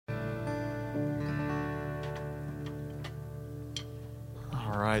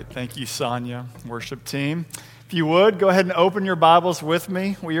All right, thank you, Sonia, worship team. If you would, go ahead and open your Bibles with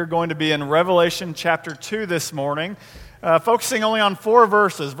me. We are going to be in Revelation chapter 2 this morning, focusing only on 4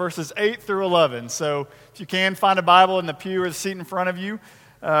 verses, verses 8 through 11. So if you can, find a Bible in the pew or the seat in front of you.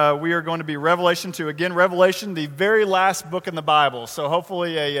 We are going to be Revelation 2. Again, Revelation, the very last book in the Bible, so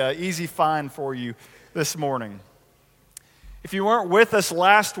hopefully a easy find for you this morning. If you weren't with us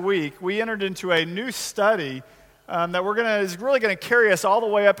last week, we entered into a new study that is really going to carry us all the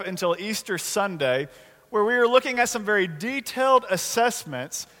way up until Easter Sunday, where we are looking at some very detailed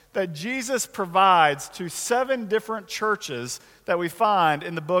assessments that Jesus provides to 7 different churches that we find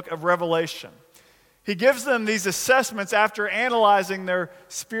in the book of Revelation. He gives them these assessments after analyzing their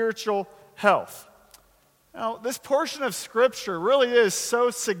spiritual health. Now, this portion of Scripture really is so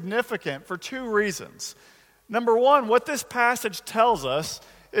significant for 2 reasons. Number one, what this passage tells us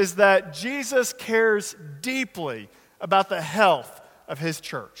is that Jesus cares deeply about the health of his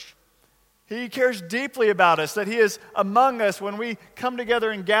church. He cares deeply about us, that he is among us when we come together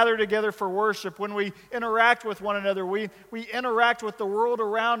and gather together for worship, when we interact with one another, we interact with the world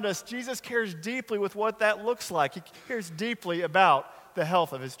around us. Jesus cares deeply with what that looks like. He cares deeply about the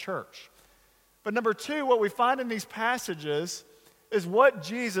health of his church. But number 2, what we find in these passages is what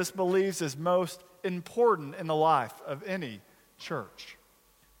Jesus believes is most important in the life of any church.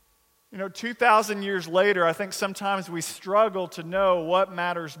 2,000 years later, I think sometimes we struggle to know what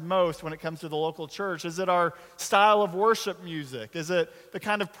matters most when it comes to the local church. Is it our style of worship music? Is it the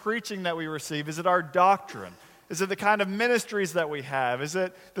kind of preaching that we receive? Is it our doctrine? Is it the kind of ministries that we have? Is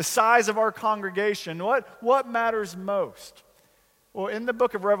it the size of our congregation? What matters most? Well, in the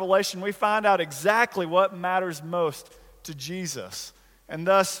book of Revelation, we find out exactly what matters most to Jesus, and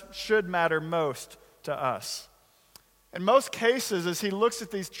thus should matter most to us. In most cases, as he looks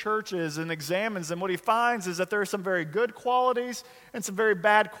at these churches and examines them, what he finds is that there are some very good qualities and some very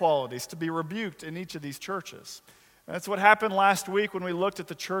bad qualities to be rebuked in each of these churches. And that's what happened last week when we looked at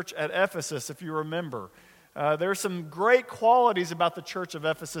the church at Ephesus, if you remember. There are some great qualities about the church of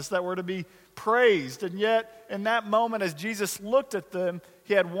Ephesus that were to be praised, and yet in that moment as Jesus looked at them,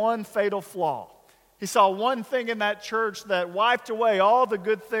 he had one fatal flaw. He saw one thing in that church that wiped away all the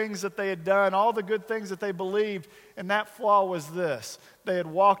good things that they had done, all the good things that they believed, and that flaw was this: they had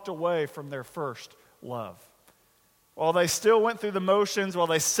walked away from their first love. While they still went through the motions, while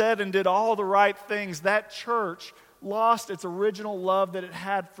they said and did all the right things, that church lost its original love that it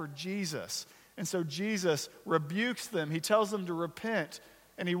had for Jesus. And so Jesus rebukes them. He tells them to repent,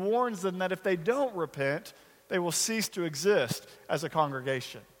 and he warns them that if they don't repent, they will cease to exist as a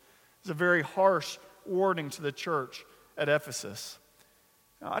congregation. It's a very harsh warning to the church at Ephesus.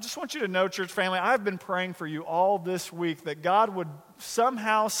 Now, I just want you to know, church family, I've been praying for you all this week that God would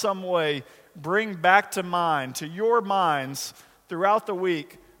somehow, some way bring back to mind, to your minds throughout the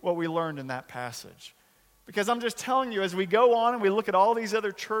week, what we learned in that passage. Because I'm just telling you, as we go on and we look at all these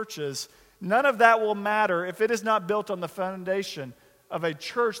other churches, none of that will matter if it is not built on the foundation of a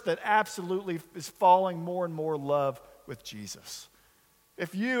church that absolutely is falling more and more in love with Jesus.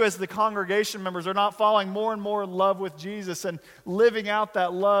 If you, as the congregation members, are not falling more and more in love with Jesus and living out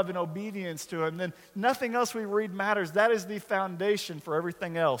that love and obedience to him, then nothing else we read matters. That is the foundation for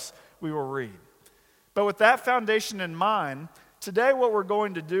everything else we will read. But with that foundation in mind, today what we're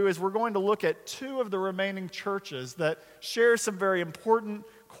going to do is we're going to look at 2 of the remaining churches that share some very important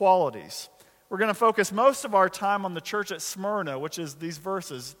qualities. We're going to focus most of our time on the church at Smyrna, which is these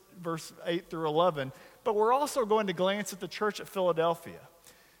verses, verse 8 through 11, but we're also going to glance at the church at Philadelphia.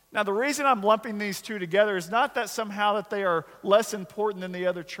 Now, the reason I'm lumping these 2 together is not that somehow that they are less important than the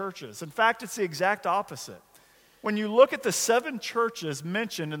other churches. In fact, it's the exact opposite. When you look at the 7 churches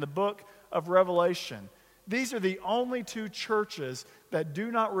mentioned in the book of Revelation, these are the only 2 churches that do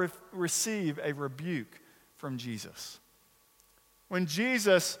not receive a rebuke from Jesus. When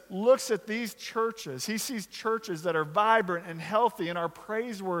Jesus looks at these churches, he sees churches that are vibrant and healthy and are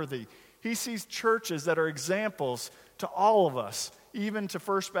praiseworthy. He sees churches that are examples to all of us, even to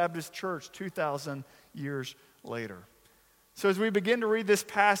First Baptist Church 2,000 years later. So as we begin to read this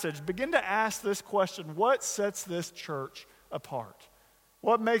passage, begin to ask this question: what sets this church apart?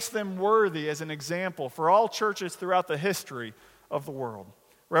 What makes them worthy as an example for all churches throughout the history of the world?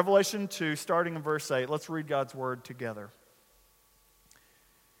 Revelation 2, starting in verse 8. Let's read God's word together.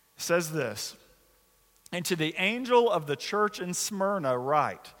 It says this: "And to the angel of the church in Smyrna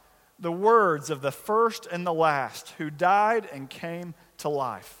write the words of the first and the last, who died and came to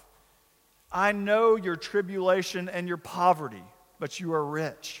life. I know your tribulation and your poverty, but you are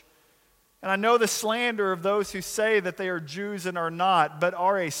rich. And I know the slander of those who say that they are Jews and are not, but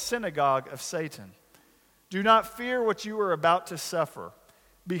are a synagogue of Satan. Do not fear what you are about to suffer.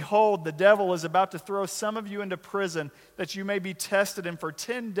 Behold, the devil is about to throw some of you into prison that you may be tested, and for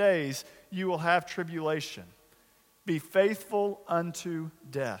 10 days you will have tribulation. Be faithful unto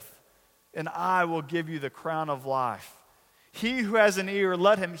death, and I will give you the crown of life. He who has an ear,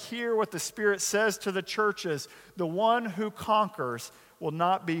 let him hear what the Spirit says to the churches. The one who conquers will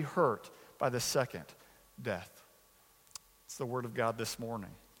not be hurt by the second death. It's the word of God this morning.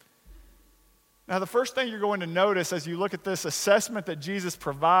 Now, the first thing you're going to notice as you look at this assessment that Jesus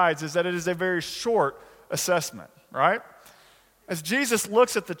provides is that it is a very short assessment, right? As Jesus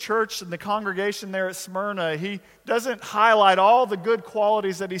looks at the church and the congregation there at Smyrna, he doesn't highlight all the good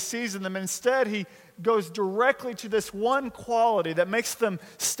qualities that he sees in them. Instead, he goes directly to this one quality that makes them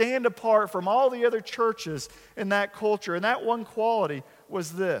stand apart from all the other churches in that culture. And that one quality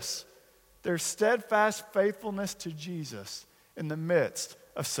was this: their steadfast faithfulness to Jesus in the midst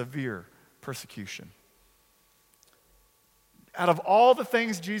of severe persecution. Out of all the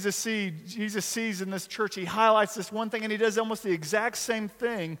things Jesus sees in this church, he highlights this one thing, and he does almost the exact same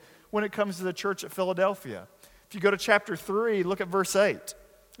thing when it comes to the church at Philadelphia. If you go to chapter 3, look at verse 8.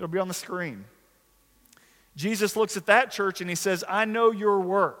 It'll be on the screen. Jesus looks at that church and he says, I know your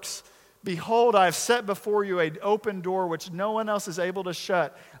works. Behold, I have set before you an open door which no one else is able to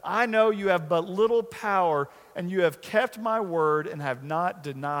shut. I know you have but little power, and you have kept my word and have not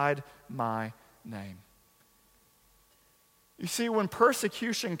denied my name. You see, when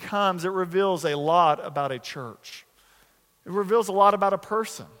persecution comes, it reveals a lot about a church. It reveals a lot about a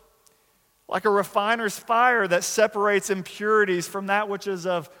person. Like a refiner's fire that separates impurities from that which is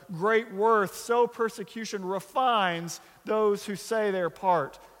of great worth, so persecution refines those who say they're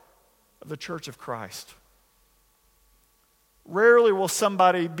part of the church of Christ. Rarely will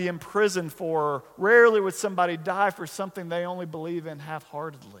somebody be imprisoned for, rarely would somebody die for something they only believe in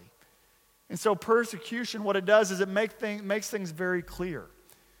half-heartedly. And so persecution, what it does is it makes things very clear.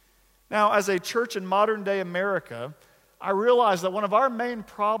 Now, as a church in modern-day America, I realize that one of our main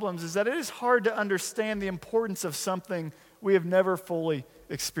problems is that it is hard to understand the importance of something we have never fully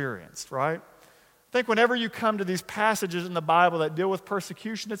experienced, right? I think whenever you come to these passages in the Bible that deal with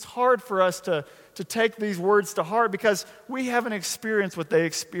persecution, it's hard for us to take these words to heart because we haven't experienced what they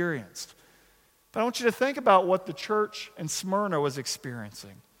experienced. But I want you to think about what the church in Smyrna was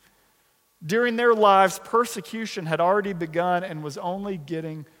experiencing. During their lives, persecution had already begun and was only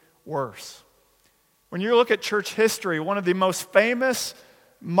getting worse. When you look at church history, one of the most famous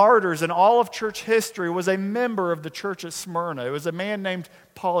martyrs in all of church history was a member of the church at Smyrna. It was a man named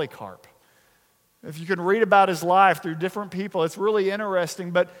Polycarp. If you can read about his life through different people, it's really interesting.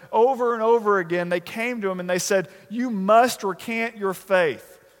 But over and over again, they came to him and they said, you must recant your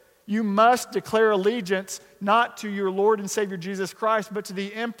faith. You must declare allegiance not to your Lord and Savior Jesus Christ, but to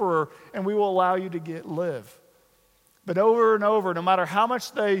the emperor, and we will allow you to live. But over and over, no matter how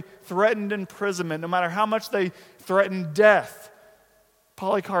much they threatened imprisonment, no matter how much they threatened death,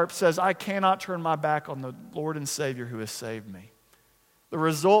 Polycarp says, I cannot turn my back on the Lord and Savior who has saved me. The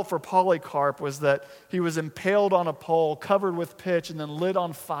result for Polycarp was that he was impaled on a pole, covered with pitch, and then lit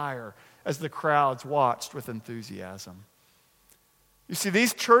on fire as the crowds watched with enthusiasm. You see,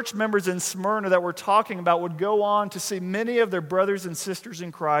 these church members in Smyrna that we're talking about would go on to see many of their brothers and sisters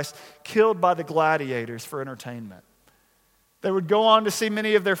in Christ killed by the gladiators for entertainment. They would go on to see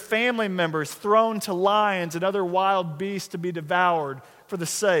many of their family members thrown to lions and other wild beasts to be devoured for the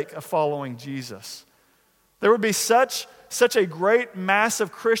sake of following Jesus. There would be such a great mass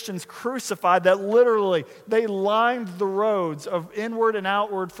of Christians crucified that literally they lined the roads of inward and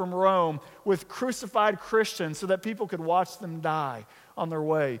outward from Rome with crucified Christians so that people could watch them die on their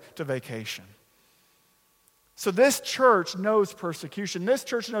way to vacation. So this church knows persecution. This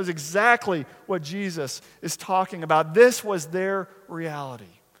church knows exactly what Jesus is talking about. This was their reality.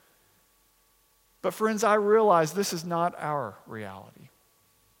 But friends, I realize this is not our reality.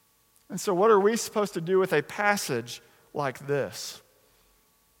 And so what are we supposed to do with a passage like this?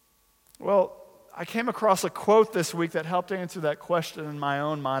 Well, I came across a quote this week that helped answer that question in my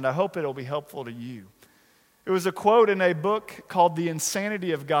own mind. I hope it'll be helpful to you. It was a quote in a book called The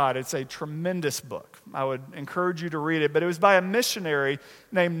Insanity of God. It's a tremendous book. I would encourage you to read it. But it was by a missionary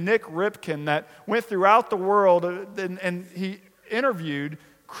named Nick Ripken that went throughout the world and he interviewed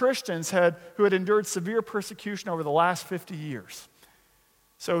Christians who had endured severe persecution over the last 50 years.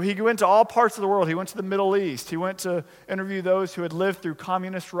 So he went to all parts of the world. He went to the Middle East. He went to interview those who had lived through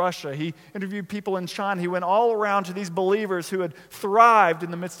communist Russia. He interviewed people in China. He went all around to these believers who had thrived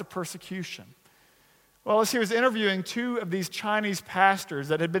in the midst of persecution. Well, as he was interviewing two of these Chinese pastors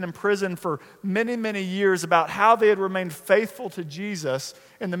that had been in prison for many, many years about how they had remained faithful to Jesus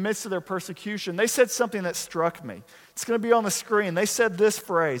in the midst of their persecution, they said something that struck me. It's going to be on the screen. They said this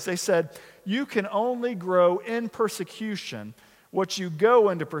phrase. They said, "You can only grow in persecution what you go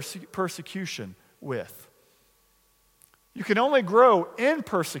into persecution with." You can only grow in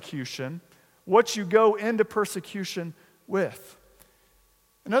persecution what you go into persecution with.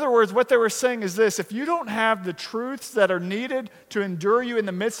 In other words, what they were saying is this: if you don't have the truths that are needed to endure you in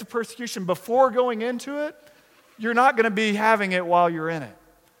the midst of persecution before going into it, you're not going to be having it while you're in it.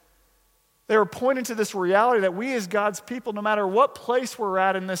 They were pointing to this reality that we as God's people, no matter what place we're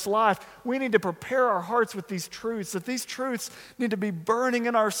at in this life, we need to prepare our hearts with these truths, that these truths need to be burning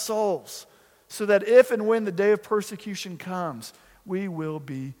in our souls so that if and when the day of persecution comes, we will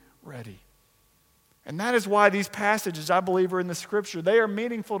be ready. And that is why these passages, I believe, are in the Scripture. They are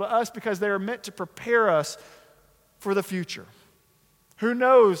meaningful to us because they are meant to prepare us for the future. Who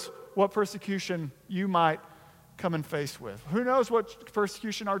knows what persecution you might come and face with? Who knows what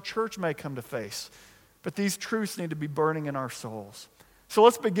persecution our church may come to face? But these truths need to be burning in our souls. So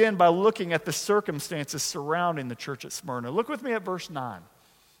let's begin by looking at the circumstances surrounding the church at Smyrna. Look with me at verse 9.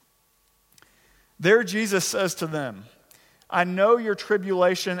 There Jesus says to them, "I know your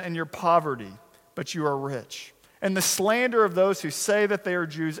tribulation and your poverty, but you are rich, and the slander of those who say that they are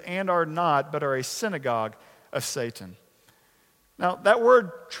Jews and are not, but are a synagogue of Satan." Now, that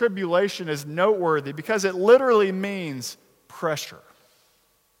word tribulation is noteworthy because it literally means pressure.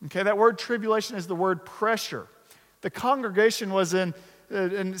 Okay, that word tribulation is the word pressure. The congregation was in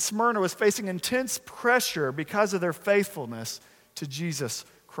Smyrna was facing intense pressure because of their faithfulness to Jesus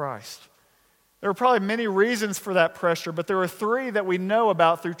Christ. There were probably many reasons for that pressure, but there are three that we know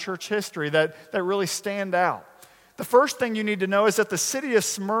about through church history that really stand out. The first thing you need to know is that the city of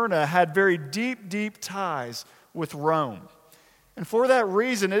Smyrna had very deep, deep ties with Rome. And for that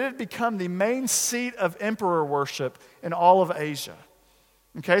reason, it had become the main seat of emperor worship in all of Asia.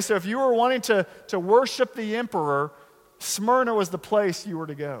 Okay, so if you were wanting to worship the emperor, Smyrna was the place you were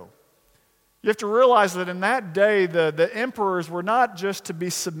to go. You have to realize that in that day, the emperors were not just to be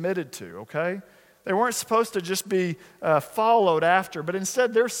submitted to, okay? They weren't supposed to just be followed after, but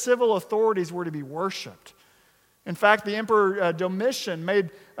instead their civil authorities were to be worshipped. In fact, the Emperor Domitian made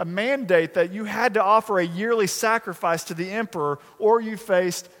a mandate that you had to offer a yearly sacrifice to the emperor or you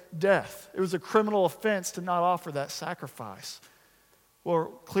faced death. It was a criminal offense to not offer that sacrifice. Well,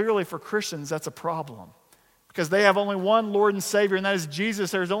 clearly for Christians, that's a problem. Because they have only one Lord and Savior, and that is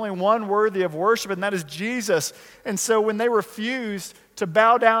Jesus. There's only one worthy of worship, and that is Jesus. And so when they refused to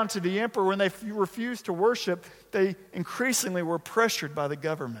bow down to the emperor, when they refused to worship, they increasingly were pressured by the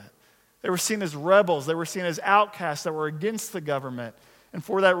government. They were seen as rebels. They were seen as outcasts that were against the government. And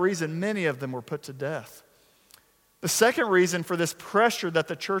for that reason, many of them were put to death. The second reason for this pressure that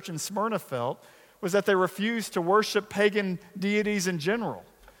the church in Smyrna felt was that they refused to worship pagan deities in general.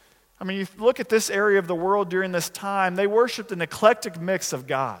 I mean, you look at this area of the world during this time, they worshiped an eclectic mix of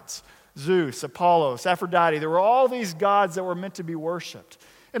gods. Zeus, Apollos, Aphrodite. There were all these gods that were meant to be worshiped.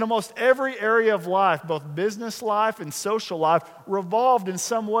 In almost every area of life, both business life and social life, revolved in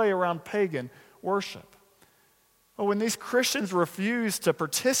some way around pagan worship. But when these Christians refused to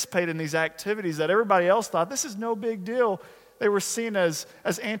participate in these activities that everybody else thought, this is no big deal, they were seen as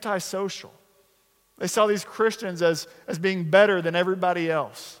antisocial. They saw these Christians as being better than everybody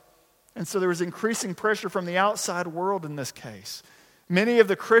else. And so there was increasing pressure from the outside world in this case. Many of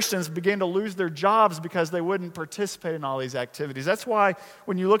the Christians began to lose their jobs because they wouldn't participate in all these activities. That's why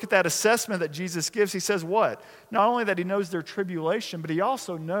when you look at that assessment that Jesus gives, he says what? Not only that he knows their tribulation, but he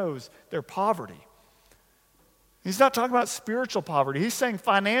also knows their poverty. He's not talking about spiritual poverty. He's saying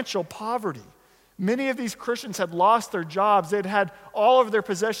financial poverty. Many of these Christians had lost their jobs. They'd had all of their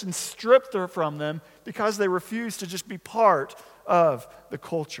possessions stripped from them because they refused to just be part of the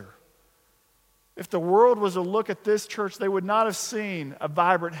culture. If the world was to look at this church, they would not have seen a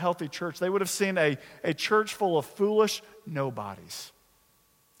vibrant, healthy church. They would have seen a church full of foolish nobodies,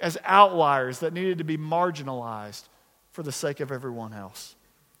 as outliers that needed to be marginalized for the sake of everyone else.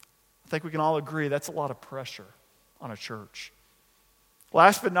 I think we can all agree that's a lot of pressure on a church.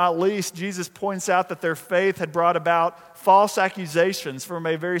 Last but not least, Jesus points out that their faith had brought about false accusations from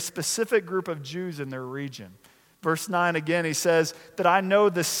a very specific group of Jews in their region. Verse 9 again, he says that I know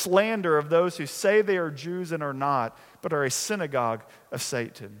the slander of those who say they are Jews and are not, but are a synagogue of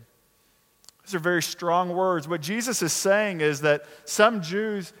Satan. These are very strong words. What Jesus is saying is that some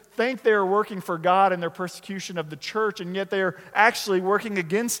Jews think they are working for God in their persecution of the church, and yet they are actually working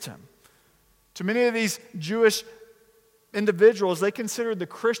against him. To many of these Jewish individuals, they considered the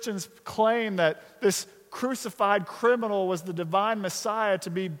Christians' claim that this crucified criminal was the divine Messiah to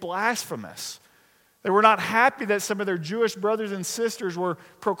be blasphemous. They were not happy that some of their Jewish brothers and sisters were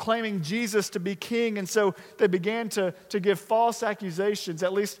proclaiming Jesus to be king, and so they began to give false accusations,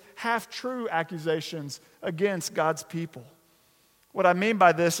 at least half-true accusations, against God's people. What I mean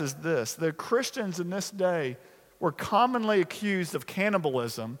by this is this: the Christians in this day were commonly accused of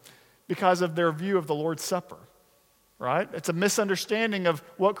cannibalism because of their view of the Lord's Supper, right? It's a misunderstanding of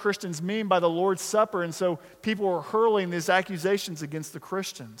what Christians mean by the Lord's Supper, and so people were hurling these accusations against the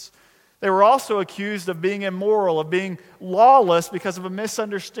Christians. They were also accused of being immoral, of being lawless because of a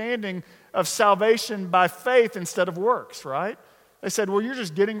misunderstanding of salvation by faith instead of works, right? They said, well, you're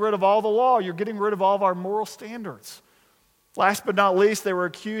just getting rid of all the law. You're getting rid of all of our moral standards. Last but not least, they were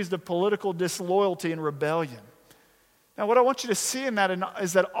accused of political disloyalty and rebellion. Now, what I want you to see in that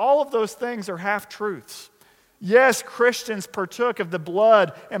is that all of those things are half-truths. Yes, Christians partook of the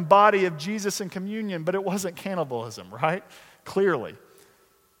blood and body of Jesus in communion, but it wasn't cannibalism, right? Clearly.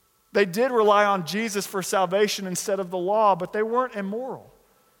 They did rely on Jesus for salvation instead of the law, but they weren't immoral.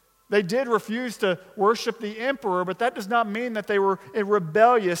 They did refuse to worship the emperor, but that does not mean that they were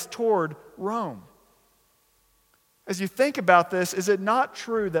rebellious toward Rome. As you think about this, is it not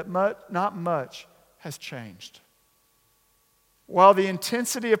true that not much has changed? While the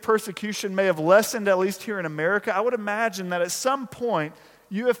intensity of persecution may have lessened, at least here in America, I would imagine that at some point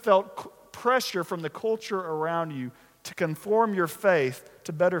you have felt pressure from the culture around you to conform your faith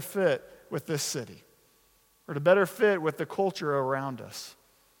to better fit with this city, or to better fit with the culture around us.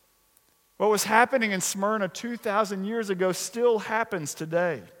 What was happening in Smyrna 2,000 years ago still happens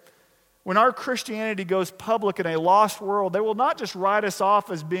today. When our Christianity goes public in a lost world, they will not just write us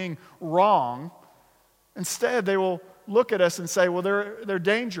off as being wrong. Instead, they will look at us and say, well, they're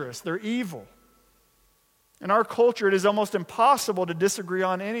dangerous, they're evil. In our culture, it is almost impossible to disagree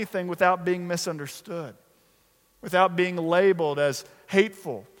on anything without being misunderstood, without being labeled as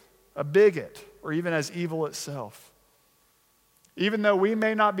hateful, a bigot, or even as evil itself. Even though we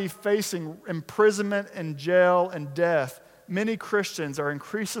may not be facing imprisonment and jail and death, many Christians are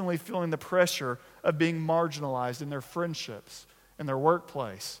increasingly feeling the pressure of being marginalized in their friendships, in their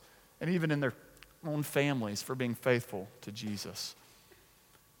workplace, and even in their own families for being faithful to Jesus.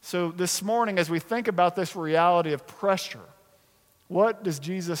 So this morning, as we think about this reality of pressure, what does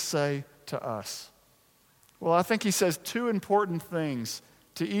Jesus say to us? Well, I think he says two important things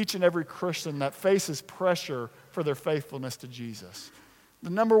to each and every Christian that faces pressure for their faithfulness to Jesus.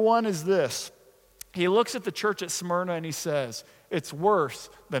 The number one is this. He looks at the church at Smyrna and he says, it's worse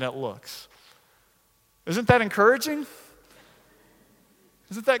than it looks. Isn't that encouraging?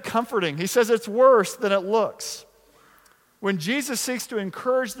 Isn't that comforting? He says it's worse than it looks. When Jesus seeks to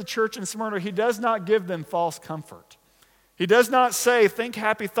encourage the church in Smyrna, he does not give them false comfort. He does not say, think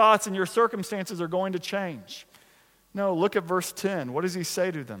happy thoughts and your circumstances are going to change. No, look at verse 10. What does he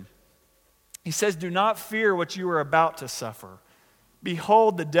say to them? He says, do not fear what you are about to suffer.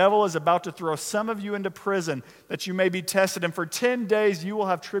 Behold, the devil is about to throw some of you into prison that you may be tested, and for 10 days you will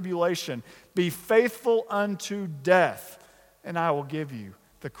have tribulation. Be faithful unto death, and I will give you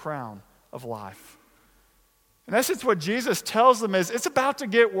the crown of life. In essence, what Jesus tells them is, it's about to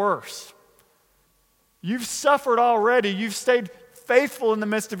get worse. You've suffered already. You've stayed faithful in the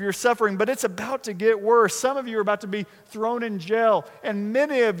midst of your suffering, but it's about to get worse. Some of you are about to be thrown in jail, and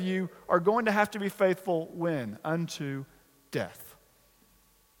many of you are going to have to be faithful when? Unto death.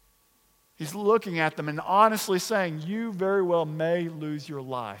 He's looking at them and honestly saying, you very well may lose your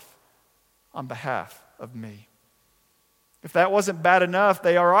life on behalf of me. If that wasn't bad enough,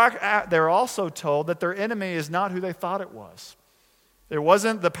 they're also told that their enemy is not who they thought it was. It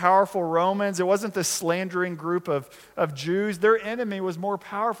wasn't the powerful Romans. It wasn't the slandering group of Jews. Their enemy was more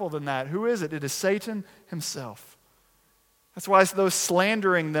powerful than that. Who is it? It is Satan himself. That's why those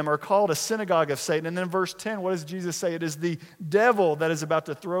slandering them are called a synagogue of Satan. And then in verse 10, what does Jesus say? It is the devil that is about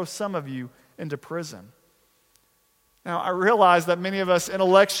to throw some of you into prison. Now, I realize that many of us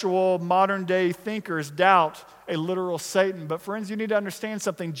intellectual, modern-day thinkers doubt a literal Satan. But friends, you need to understand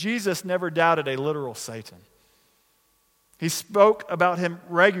something. Jesus never doubted a literal Satan. He spoke about him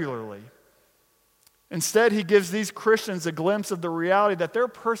regularly. Instead, he gives these Christians a glimpse of the reality that their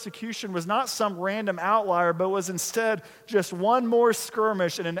persecution was not some random outlier, but was instead just one more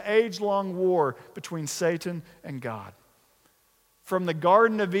skirmish in an age-long war between Satan and God. From the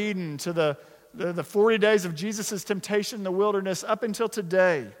Garden of Eden to the 40 days of Jesus' temptation in the wilderness up until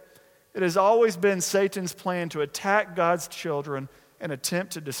today, it has always been Satan's plan to attack God's children and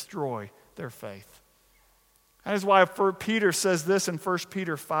attempt to destroy their faith. That is why Peter says this in 1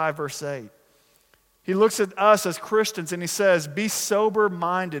 Peter 5, verse 8. He looks at us as Christians and he says, be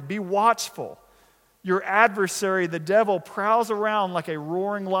sober-minded, be watchful. Your adversary, the devil, prowls around like a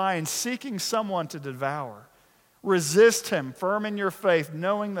roaring lion, seeking someone to devour. Resist him, firm in your faith,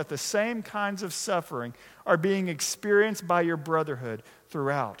 knowing that the same kinds of suffering are being experienced by your brotherhood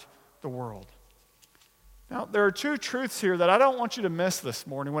throughout the world. Now, there are two truths here that I don't want you to miss this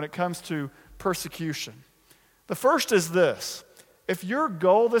morning when it comes to persecution. The first is this. If your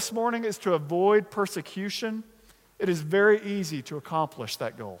goal this morning is to avoid persecution, it is very easy to accomplish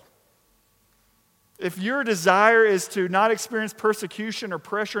that goal. If your desire is to not experience persecution or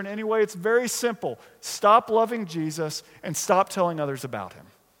pressure in any way, it's very simple. Stop loving Jesus and stop telling others about him.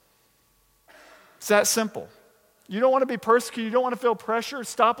 It's that simple. You don't want to be persecuted, you don't want to feel pressure,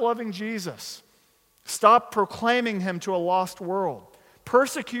 stop loving Jesus. Stop proclaiming him to a lost world.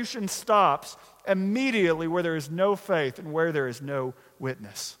 Persecution stops immediately where there is no faith and where there is no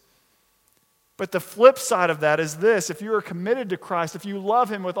witness. But the flip side of that is this: if you are committed to Christ, if you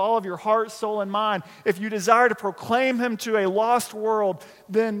love him with all of your heart, soul, and mind, if you desire to proclaim him to a lost world,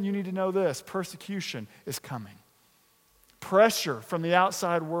 then you need to know this: persecution is coming. Pressure from the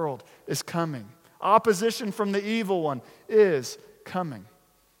outside world is coming. Opposition from the evil one is coming.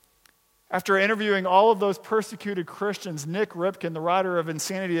 After interviewing all of those persecuted Christians, Nick Ripken, the writer of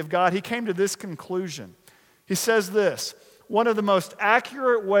Insanity of God, he came to this conclusion. He says this: one of the most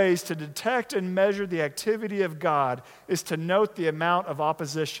accurate ways to detect and measure the activity of God is to note the amount of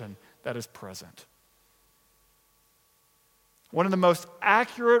opposition that is present. One of the most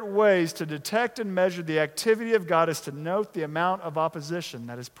accurate ways to detect and measure the activity of God is to note the amount of opposition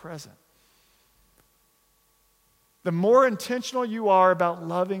that is present. The more intentional you are about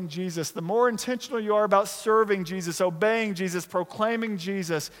loving Jesus, the more intentional you are about serving Jesus, obeying Jesus, proclaiming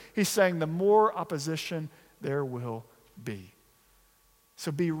Jesus, he's saying the more opposition there will be.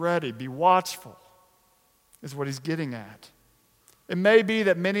 So be ready, be watchful, is what he's getting at. It may be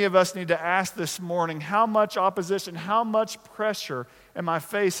that many of us need to ask this morning, how much opposition, how much pressure am I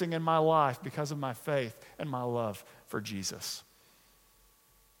facing in my life because of my faith and my love for Jesus?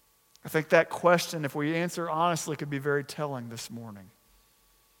 I think that question, if we answer honestly, could be very telling this morning.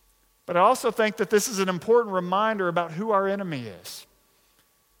 But I also think that this is an important reminder about who our enemy is.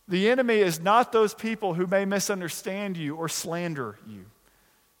 The enemy is not those people who may misunderstand you or slander you.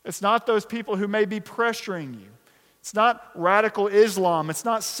 It's not those people who may be pressuring you. It's not radical Islam. It's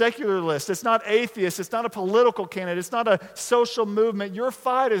not secularists. It's not atheists. It's not a political candidate. It's not a social movement. Your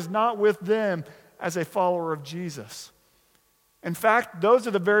fight is not with them as a follower of Jesus. In fact, those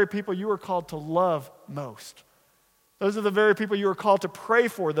are the very people you are called to love most. Those are the very people you are called to pray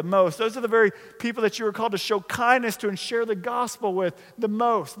for the most. Those are the very people that you are called to show kindness to and share the gospel with the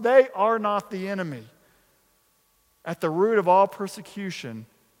most. They are not the enemy. At the root of all persecution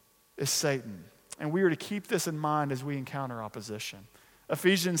is Satan. And we are to keep this in mind as we encounter opposition.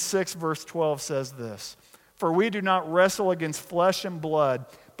 Ephesians 6 verse 12 says this: "For we do not wrestle against flesh and blood,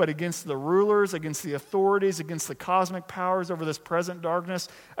 but against the rulers, against the authorities, against the cosmic powers over this present darkness,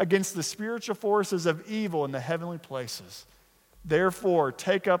 against the spiritual forces of evil in the heavenly places. Therefore,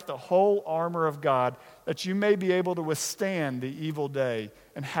 take up the whole armor of God, that you may be able to withstand the evil day,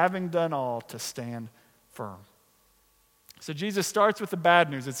 and having done all, to stand firm." So Jesus starts with the bad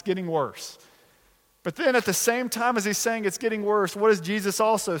news. It's getting worse. But then at the same time as he's saying it's getting worse, what does Jesus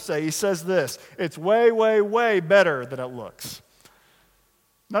also say? He says this: it's way, way, way better than it looks.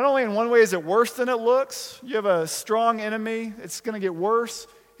 Not only in one way is it worse than it looks, you have a strong enemy, it's going to get worse.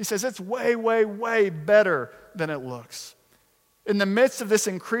 He says it's way, way, way better than it looks. In the midst of this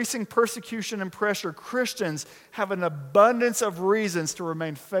increasing persecution and pressure, Christians have an abundance of reasons to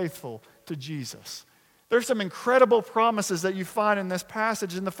remain faithful to Jesus. There's some incredible promises that you find in this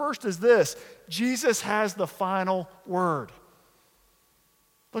passage, and the first is this: Jesus has the final word.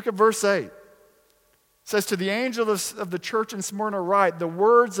 Look at verse 8. It says, "To the angel of the church in Smyrna write, the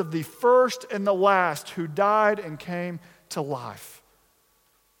words of the first and the last who died and came to life."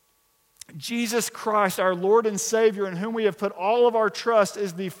 Jesus Christ, our Lord and Savior, in whom we have put all of our trust,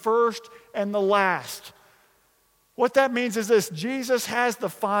 is the first and the last. What that means is this: Jesus has the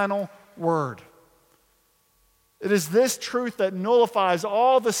final word. It is this truth that nullifies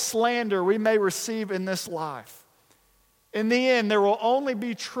all the slander we may receive in this life. In the end, there will only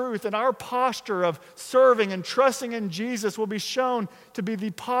be truth, and our posture of serving and trusting in Jesus will be shown to be the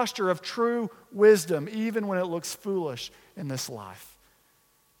posture of true wisdom, even when it looks foolish in this life.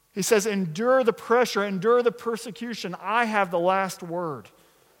 He says, endure the pressure, endure the persecution. I have the last word.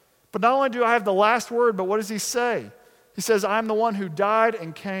 But not only do I have the last word, but what does he say? He says, I'm the one who died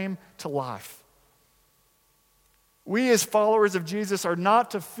and came to life. We as followers of Jesus are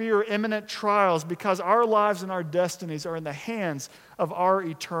not to fear imminent trials because our lives and our destinies are in the hands of our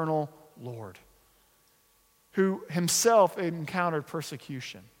eternal Lord, who himself encountered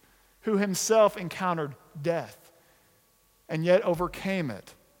persecution, who himself encountered death, and yet overcame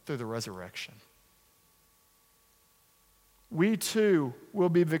it through the resurrection. We too will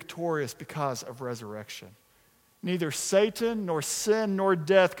be victorious because of resurrection. Neither Satan nor sin nor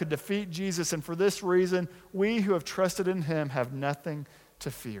death could defeat Jesus, and for this reason, we who have trusted in him have nothing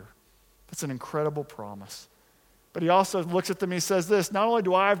to fear. That's an incredible promise. But he also looks at them and he says this, not only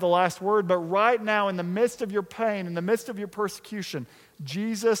do I have the last word, but right now in the midst of your pain, in the midst of your persecution,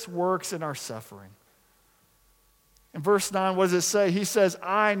 Jesus works in our suffering. In verse 9, what does it say? He says,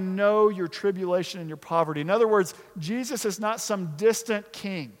 I know your tribulation and your poverty. In other words, Jesus is not some distant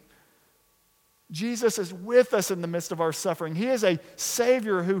king. Jesus is with us in the midst of our suffering. He is a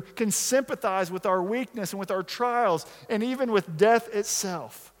Savior who can sympathize with our weakness and with our trials and even with death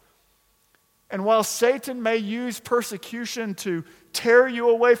itself. And while Satan may use persecution to tear you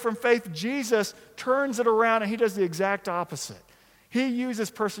away from faith, Jesus turns it around and he does the exact opposite. He uses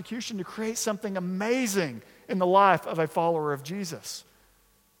persecution to create something amazing in the life of a follower of Jesus.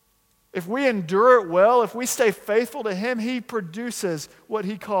 If we endure it well, if we stay faithful to him, he produces what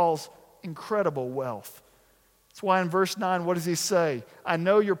he calls incredible wealth. That's why in verse 9, what does he say? I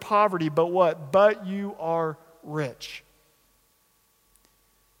know your poverty, but what? But you are rich.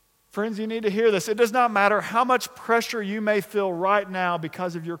 Friends, you need to hear this. It does not matter how much pressure you may feel right now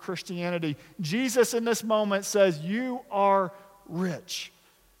because of your Christianity. Jesus in this moment says, you are rich.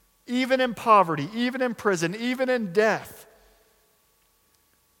 Even in poverty, even in prison, even in death.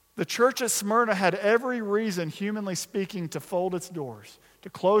 The church at Smyrna had every reason, humanly speaking, to fold its doors, to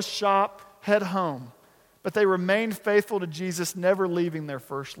close shop, head home. But they remained faithful to Jesus, never leaving their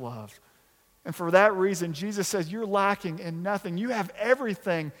first love. And for that reason, Jesus says, you're lacking in nothing. You have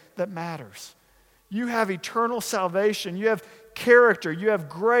everything that matters. You have eternal salvation. You have character. You have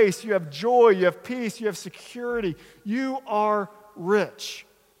grace. You have joy. You have peace. You have security. You are rich.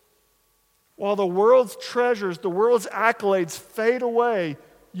 While the world's treasures, the world's accolades fade away,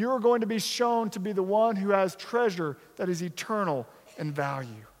 you're going to be shown to be the one who has treasure that is eternal in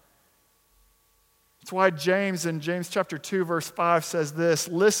value. That's why James in James chapter 2 verse 5 says this,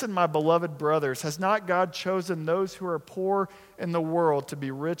 listen, my beloved brothers, has not God chosen those who are poor in the world to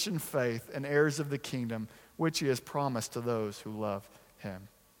be rich in faith and heirs of the kingdom, which he has promised to those who love him?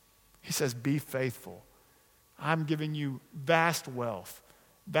 He says, be faithful. I'm giving you vast wealth,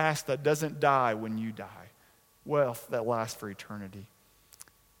 vast that doesn't die when you die, wealth that lasts for eternity.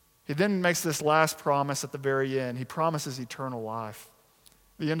 He then makes this last promise at the very end. He promises eternal life.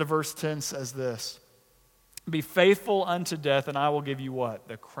 The end of verse 10 says this, be faithful unto death, and I will give you what?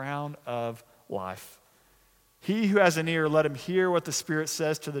 The crown of life. He who has an ear, let him hear what the Spirit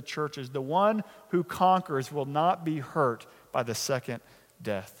says to the churches. The one who conquers will not be hurt by the second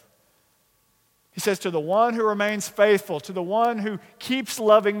death. He says, to the one who remains faithful, to the one who keeps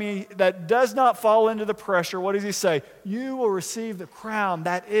loving me, that does not fall into the pressure, what does he say? You will receive the crown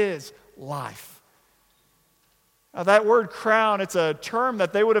that is life. Now that word crown, it's a term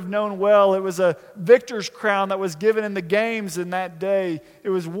that they would have known well. It was a victor's crown that was given in the games in that day. It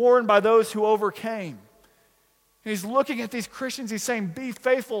was worn by those who overcame. And he's looking at these Christians, he's saying, be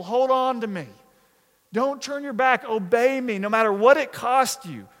faithful, hold on to me. Don't turn your back, obey me, no matter what it costs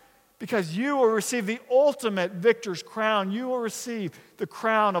you. Because you will receive the ultimate victor's crown. You will receive the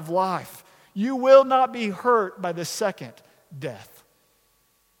crown of life. You will not be hurt by the second death.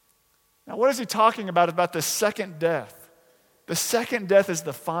 Now, what is he talking about the second death? The second death is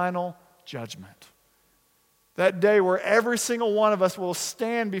the final judgment. That day where every single one of us will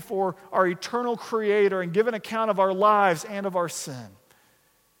stand before our eternal Creator and give an account of our lives and of our sin.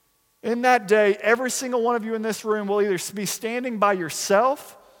 In that day, every single one of you in this room will either be standing by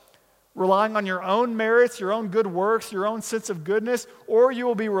yourself, relying on your own merits, your own good works, your own sense of goodness, or you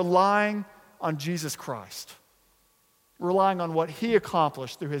will be relying on Jesus Christ, relying on what he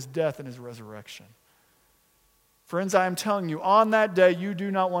accomplished through his death and his resurrection. Friends, I am telling you, on that day, you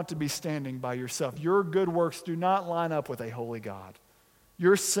do not want to be standing by yourself. Your good works do not line up with a holy God.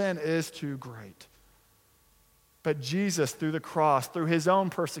 Your sin is too great. But Jesus, through the cross, through his own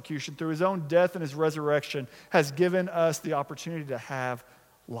persecution, through his own death and his resurrection, has given us the opportunity to have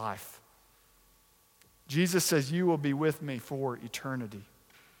life. Jesus says, you will be with me for eternity.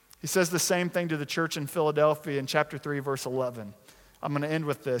 He says the same thing to the church in Philadelphia in chapter 3, verse 11. I'm going to end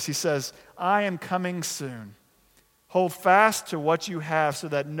with this. He says, I am coming soon. Hold fast to what you have so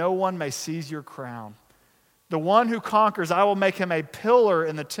that no one may seize your crown. The one who conquers, I will make him a pillar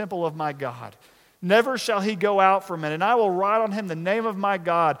in the temple of my God. Never shall he go out from it. And I will write on him the name of my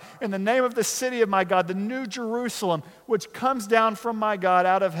God, and the name of the city of my God, the new Jerusalem, which comes down from my God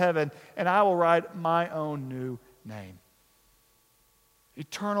out of heaven, and I will write my own new name.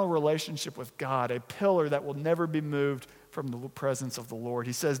 Eternal relationship with God, a pillar that will never be moved from the presence of the Lord.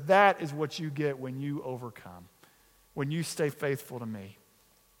 He says that is what you get when you overcome, when you stay faithful to me.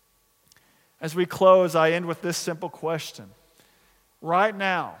 As we close, I end with this simple question. Right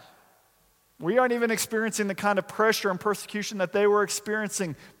now, we aren't even experiencing the kind of pressure and persecution that they were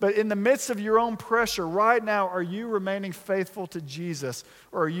experiencing, but in the midst of your own pressure, right now, are you remaining faithful to Jesus,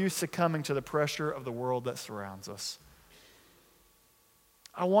 or are you succumbing to the pressure of the world that surrounds us?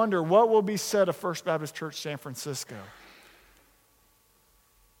 I wonder what will be said of First Baptist Church San Francisco.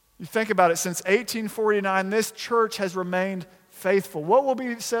 You think about it, since 1849, this church has remained faithful. What will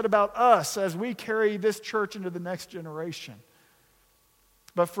be said about us as we carry this church into the next generation?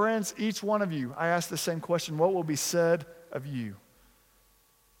 But friends, each one of you, I ask the same question, what will be said of you?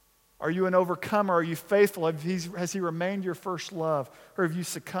 Are you an overcomer? Are you faithful? Has he remained your first love? Or have you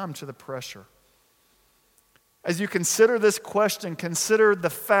succumbed to the pressure? As you consider this question, consider the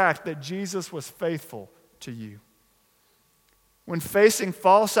fact that Jesus was faithful to you. When facing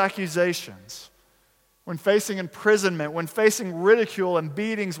false accusations, when facing imprisonment, when facing ridicule and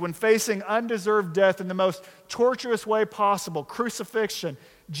beatings, when facing undeserved death in the most torturous way possible, crucifixion,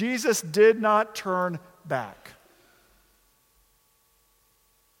 Jesus did not turn back.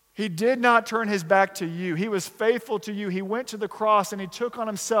 He did not turn his back to you. He was faithful to you. He went to the cross and he took on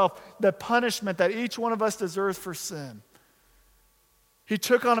himself the punishment that each one of us deserves for sin. He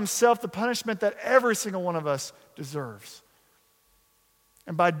took on himself the punishment that every single one of us deserves.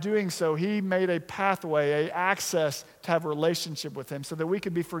 And by doing so, he made a pathway, an access to have a relationship with him so that we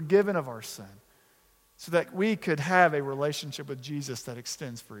could be forgiven of our sin, so that we could have a relationship with Jesus that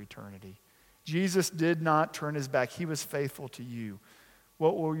extends for eternity. Jesus did not turn his back. He was faithful to you.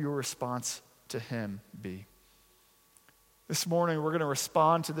 What will your response to him be? This morning, we're going to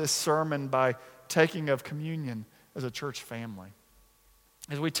respond to this sermon by taking of communion as a church family.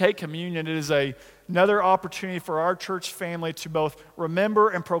 As we take communion, it is another opportunity for our church family to both remember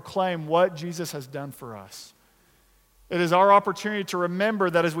and proclaim what Jesus has done for us. It is our opportunity to remember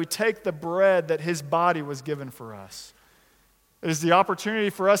that as we take the bread, that his body was given for us. It is the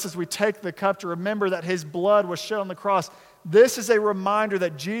opportunity for us as we take the cup to remember that his blood was shed on the cross. This is a reminder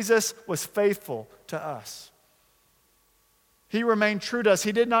that Jesus was faithful to us. He remained true to us.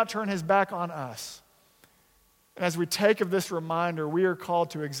 He did not turn his back on us. And as we take of this reminder, we are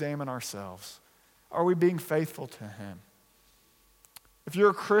called to examine ourselves. Are we being faithful to him? If you're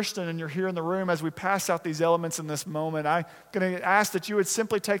a Christian and you're here in the room, as we pass out these elements in this moment, I'm going to ask that you would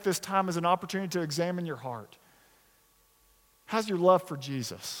simply take this time as an opportunity to examine your heart. How's your love for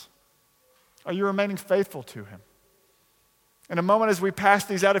Jesus? Are you remaining faithful to him? In a moment as we pass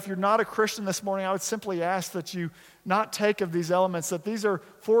these out, if you're not a Christian this morning, I would simply ask that you not take of these elements, that these are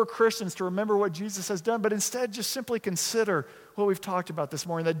for Christians to remember what Jesus has done, but instead just simply consider what we've talked about this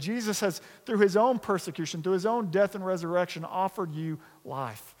morning, that Jesus has, through his own persecution, through his own death and resurrection, offered you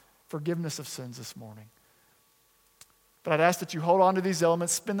life, forgiveness of sins this morning. But I'd ask that you hold on to these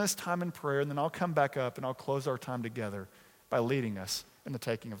elements, spend this time in prayer, and then I'll come back up and I'll close our time together by leading us in the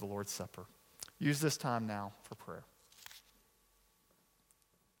taking of the Lord's Supper. Use this time now for prayer.